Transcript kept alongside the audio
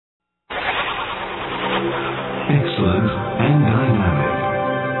excellent and dynamic.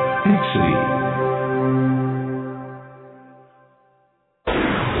 Exedy.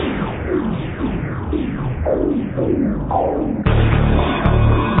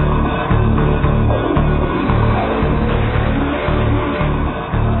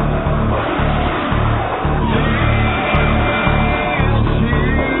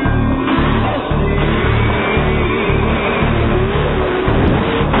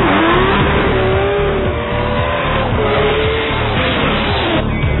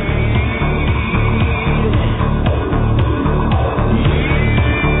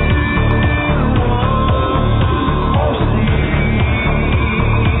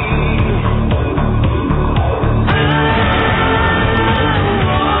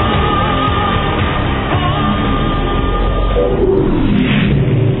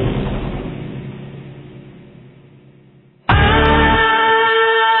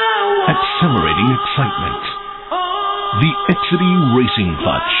 Accelerating excitement. The Exedy Racing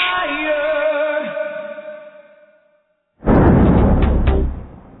Clutch.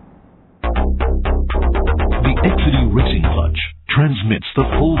 The Exedy Racing Clutch transmits the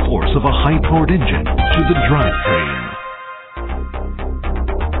full force of a high-powered engine to the drivetrain.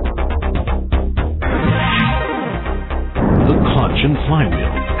 The clutch and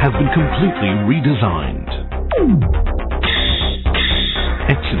flywheel have been completely redesigned.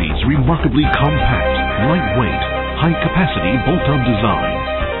 Exedy's remarkably compact, lightweight, high-capacity bolt-on design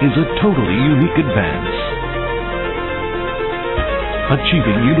is a totally unique advance.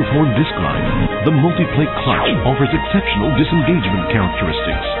 Achieving uniform disc line, the multi-plate clutch offers exceptional disengagement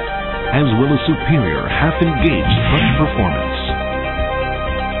characteristics, as well as superior half-engaged clutch performance.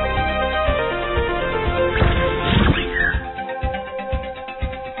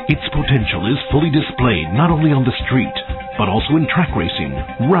 Its potential is fully displayed not only on the street, but also in track racing,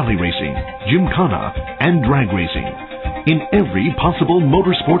 rally racing, gymkhana, and drag racing, in every possible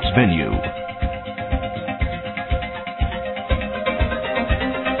motorsports venue.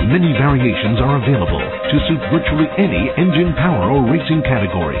 Many variations are available to suit virtually any engine power or racing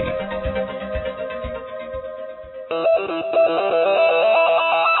category.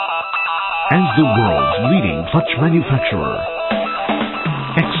 As the world's leading clutch manufacturer,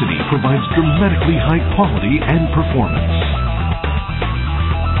 Exedy provides dramatically high quality and performance.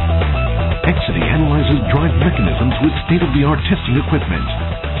 Exedy analyzes drive mechanisms with state-of-the-art testing equipment,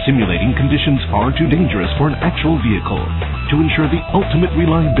 simulating conditions far too dangerous for an actual vehicle to ensure the ultimate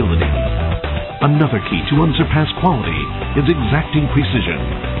reliability. Another key to unsurpassed quality is exacting precision.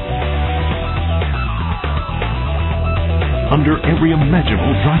 Under every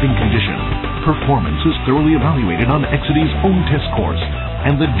imaginable driving condition, performance is thoroughly evaluated on Exedy's own test course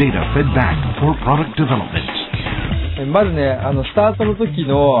and the data fed back for product development. まずね、スタートの時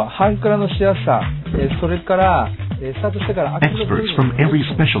の半クラのしやすさ、それからスタートしてから Experts from every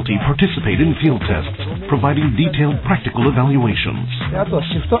specialty participate in field tests, providing detailed practical evaluations. あとは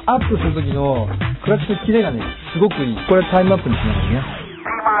シフトアップする時のクラッチのキレがね、すごくいい。これタイムアップにしますね。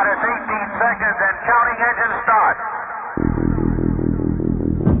T-minus 18 seconds and counting engine start.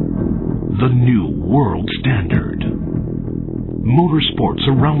 The new world standard. Motorsports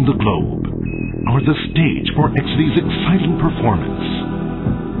around the globe are the stage for Exedy's exciting performance.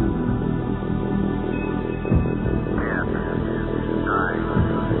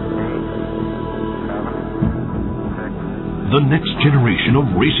 The next generation of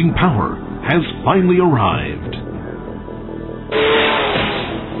racing power has finally arrived.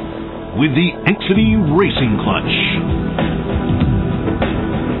 With the Exedy Racing Clutch.